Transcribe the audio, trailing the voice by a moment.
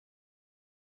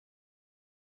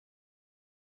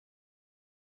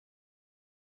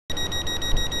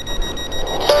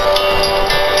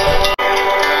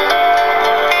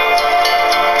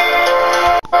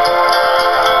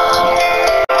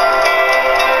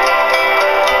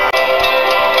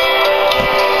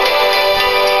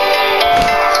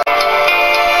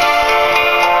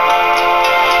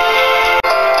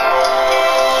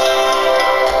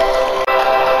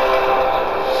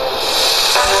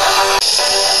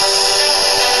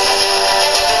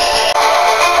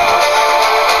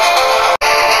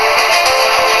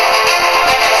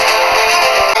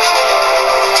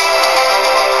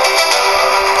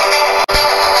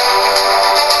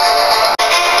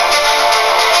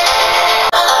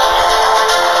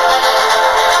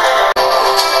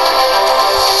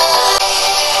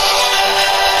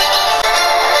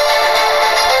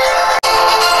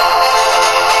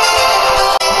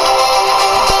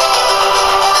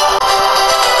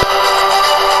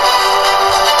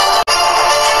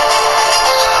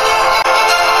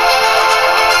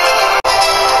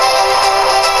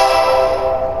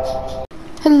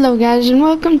Hello guys, and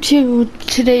welcome to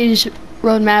today's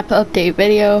roadmap update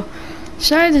video.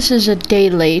 Sorry this is a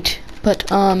day late, but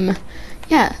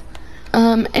yeah.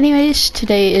 Anyways,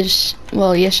 today is,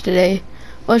 well, yesterday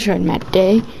was roadmap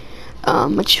day,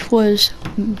 which was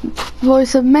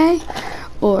 4th of May,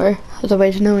 or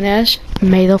otherwise known as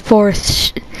May the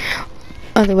 4th,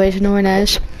 otherwise known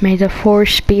as May the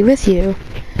Force be with you.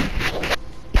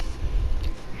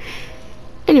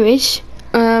 Anyways,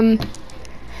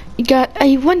 you got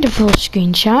a wonderful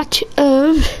screenshot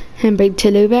of Hamburg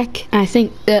to Lubeck. I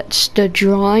think that's the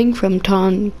drawing from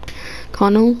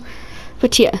Cornwall.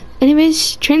 But yeah,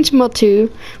 anyways, Transmol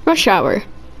 2 Rush Hour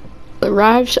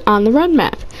arrives on the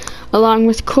roadmap, along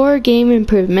with core game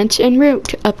improvements and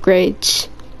route upgrades.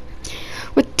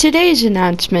 With today's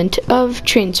announcement of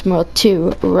Transmol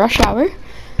 2 Rush Hour,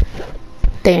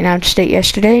 they announced it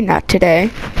yesterday, not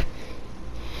today.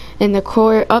 And the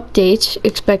core updates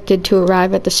expected to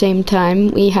arrive at the same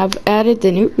time, we have added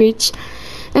the new routes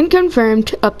and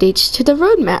confirmed updates to the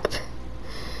roadmap.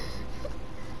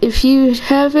 If you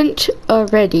haven't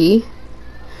already,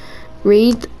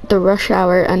 read the Rush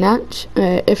Hour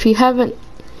announcement. If you have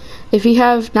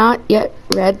not yet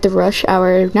read the Rush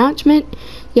Hour announcement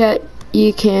yet,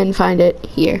 you can find it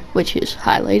here, which is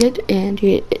highlighted, and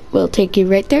it will take you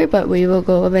right there, but we will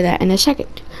go over that in a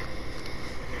second.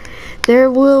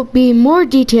 There will be more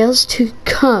details to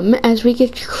come as we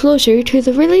get closer to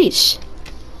the release.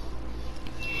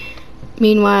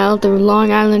 Meanwhile, the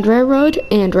Long Island Railroad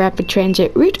and Rapid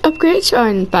Transit route upgrades are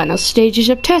in final stages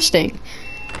of testing.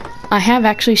 I have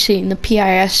actually seen the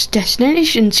PIS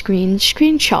destination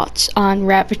screenshots on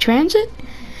Rapid Transit.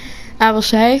 I will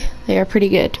say they are pretty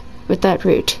good with that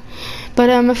route. But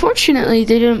unfortunately,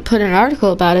 they didn't put an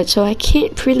article about it, so I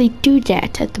can't really do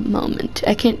that at the moment.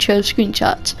 I can't show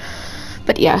screenshots.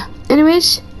 But yeah,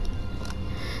 anyways,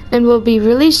 and will be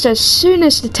released as soon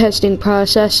as the testing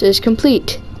process is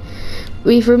complete.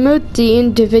 We've removed the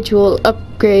individual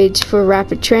upgrades for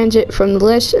Rapid Transit from the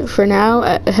list for now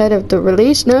ahead of the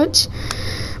release notes,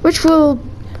 which will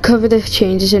cover the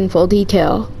changes in full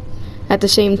detail. At the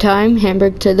same time,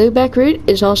 Hamburg to Lubeck route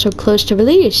is also close to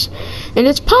release, and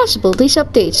it's possible these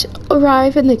updates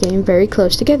arrive in the game very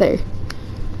close together.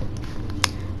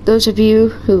 Those of you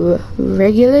who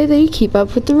regularly keep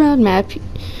up with the roadmap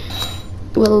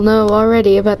will know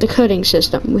already about the coding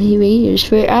system we use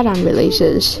for add-on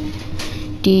releases.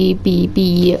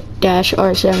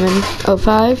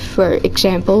 DBB-R705, for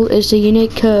example, is the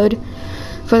unique code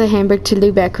for the Hamburg to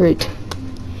Lubeck route.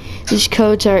 These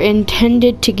codes are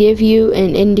intended to give you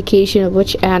an indication of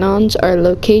which add-ons are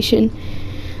location,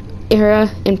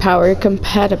 era, and power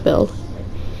compatible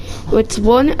with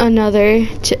one another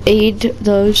to aid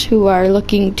those who are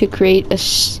looking to create a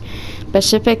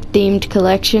specific themed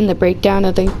collection. The breakdown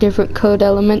of the different code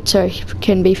elements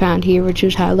can be found here, which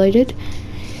is highlighted.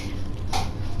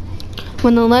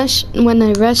 When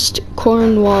the Rest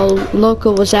Cornwall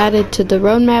local was added to the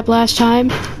roadmap last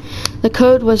time, the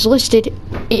code was listed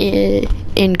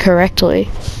incorrectly.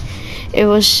 It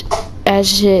was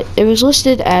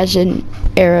listed as an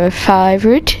Era 5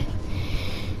 route,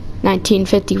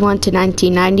 1951 to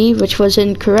 1990, which was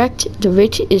incorrect. The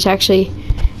route is actually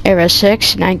Era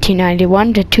 6,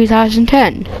 1991 to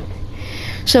 2010.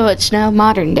 So it's now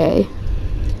modern day.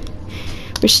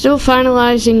 We're still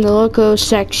finalizing the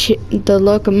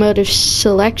locomotive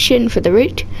selection for the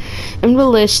route, and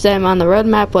we'll list them on the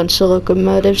roadmap once the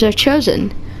locomotives are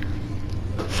chosen.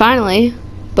 Finally,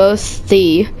 both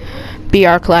the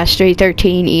BR Class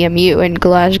 313 EMU and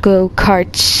Glasgow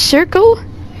Cathcart Circle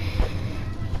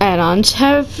add-ons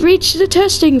have reached the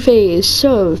testing phase,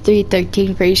 so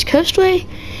 313 for East Coastway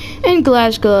and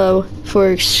Glasgow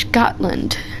for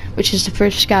Scotland, which is the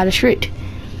first Scottish route.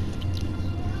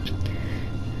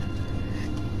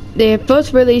 They have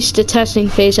both released the testing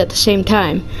phase at the same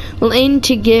time. We'll aim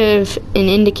to give an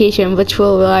indication of which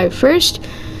will arrive first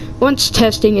once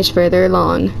testing is further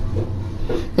along.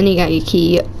 Then you got your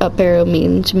key, up arrow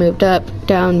means moved up,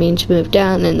 down means moved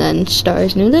down, and then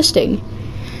stars new listing.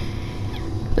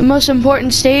 The most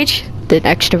important stage, the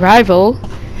next arrival,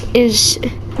 is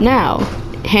now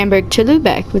Hamburg to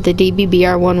Lubeck with the DB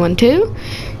BR112,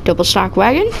 double stock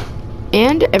wagon,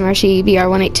 and MRC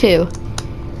BR182.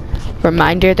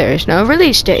 Reminder, there is no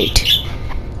release date.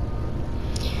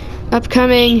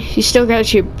 Upcoming, you still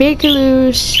got your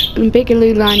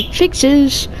Bakerloo line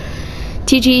fixes,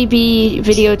 TGB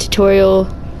video tutorial,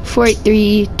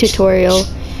 483 tutorial,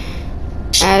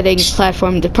 adding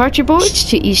platform departure boards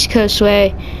to East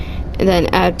Coastway, and then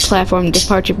add platform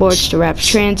departure boards to Rapid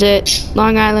Transit,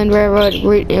 Long Island Railroad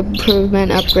route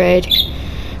improvement upgrade,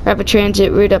 Rapid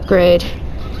Transit route upgrade,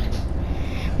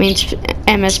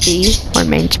 MSB, or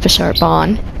main specific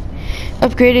bond.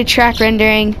 Upgraded track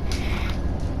rendering.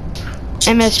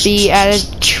 MSB added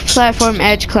platform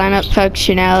edge climb up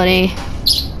functionality.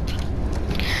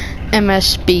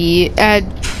 MSB add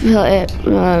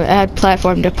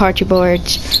platform departure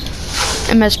boards.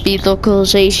 MSB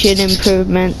localization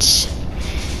improvements.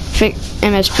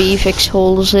 MSB fix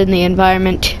holes in the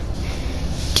environment.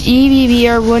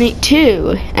 DBBR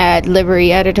 182 add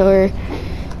livery editor.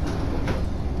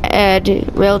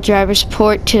 Add rail driver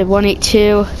support to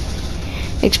 182.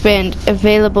 Expand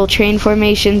available train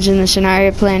formations in the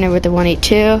scenario planner with the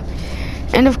 182.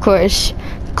 And of course,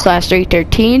 Class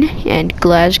 313 and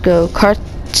Glasgow Cathcart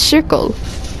Circle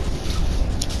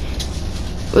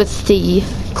with the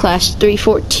Class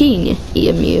 314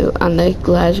 EMU on the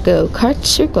Glasgow Cathcart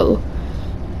Circle.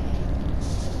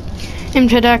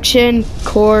 Introduction,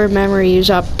 core memory use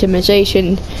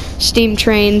optimization, steam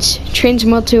trains, Trains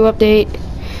World 2 update,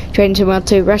 Trains World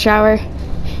 2 rush hour,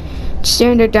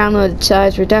 standard download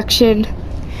size reduction,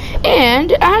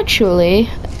 and actually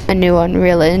a new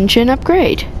Unreal Engine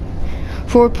upgrade,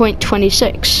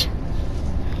 4.26.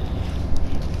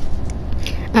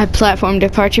 Add platform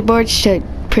departure boards to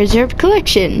preserved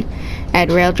collection. Add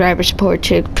rail driver support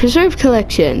to preserved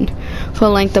collection.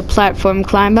 Full length of platform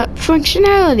climb up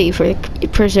functionality for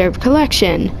preserved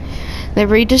collection.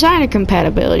 Livery designer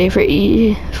compatibility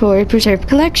for preserved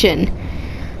collection.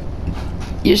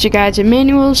 User guides and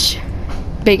manuals.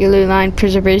 Bakerloo Line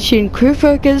preservation crew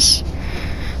focus.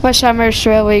 West Amherst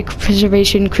Railway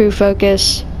preservation crew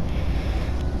focus.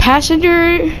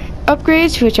 Passenger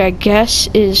upgrades, which I guess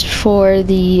is for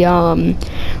the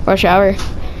rush hour.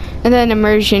 And then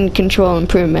immersion control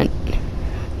improvement.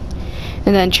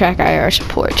 And then track IR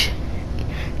support.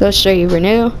 Those three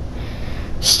renew.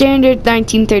 Standard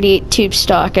 1938 tube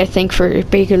stock, I think, for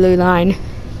Bakerloo Line.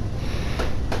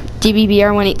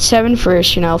 DBBR 187 for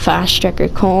Chanel Fast Tracker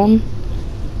Colne.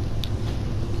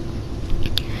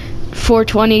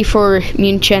 420 for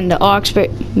Munich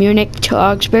to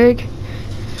Augsburg.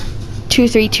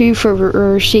 232 for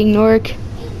Siegburg.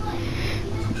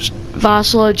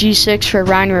 Vossloh G6 for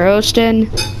Reiner Osten.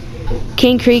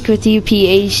 King Creek with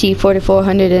UP-AC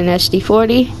 4400 and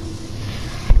SD40.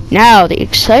 Now the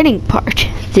exciting part,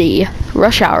 the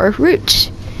rush hour routes.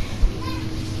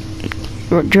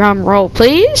 Drum roll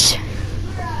please.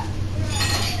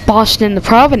 Boston to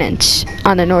Providence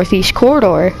on the Northeast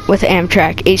Corridor with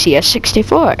Amtrak ACS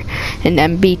 64 and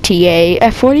MBTA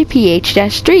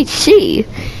F40PH-3C.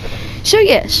 So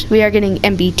yes, we are getting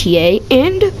MBTA,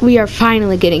 and we are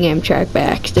finally getting Amtrak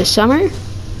back this summer.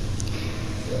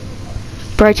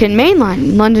 Brighton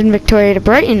Mainline, London Victoria to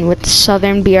Brighton with the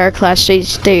Southern BR Class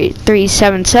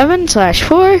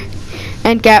 377/4,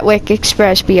 and Gatwick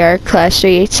Express BR Class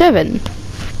 387.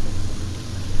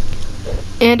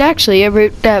 And actually, a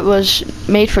route that was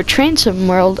made for Train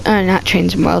Simulator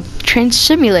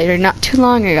not too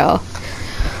long ago.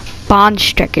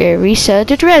 Bahnstrecke Riesa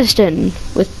to Dresden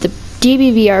with the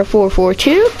DBVR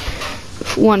 442,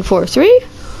 143,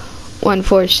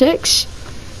 146,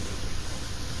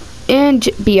 and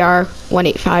BR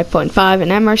 185.5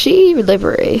 and MRC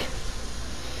livery.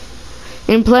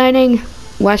 In planning,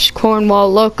 West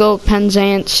Cornwall local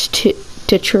Penzance to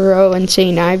Truro and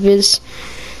St. Ives,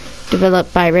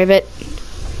 developed by Rivet.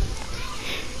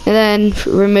 And then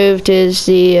removed is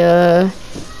the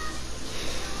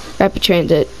rapid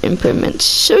transit improvements.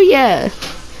 So yeah,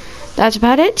 that's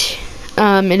about it.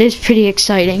 It is pretty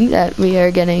exciting that we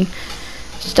are getting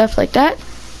stuff like that.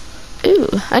 Ooh,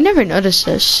 I never noticed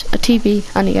this. A TV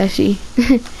on the IC.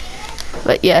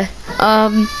 But yeah,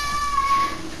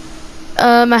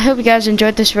 I hope you guys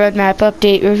enjoyed this roadmap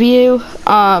update review.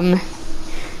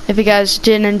 If you guys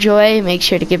did enjoy, make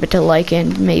sure to give it a like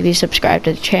and maybe subscribe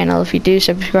to the channel. If you do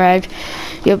subscribe,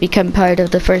 you'll become part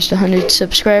of the first 100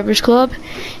 subscribers club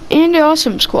and the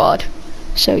awesome squad.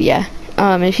 So yeah,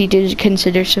 if you do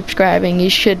consider subscribing, you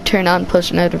should turn on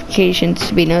post notifications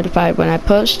to be notified when I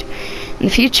post in the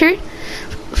future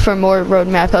for more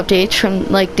roadmap updates from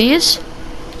like these.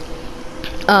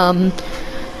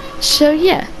 So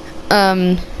yeah,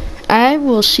 I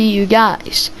will see you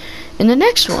guys in the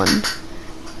next one.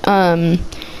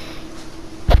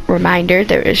 Reminder,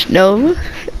 there is no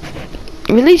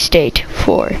release date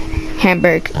for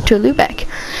Hamburg to Lubeck.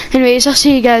 Anyways, I'll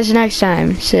see you guys next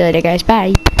time. See you later, guys.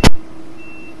 Bye.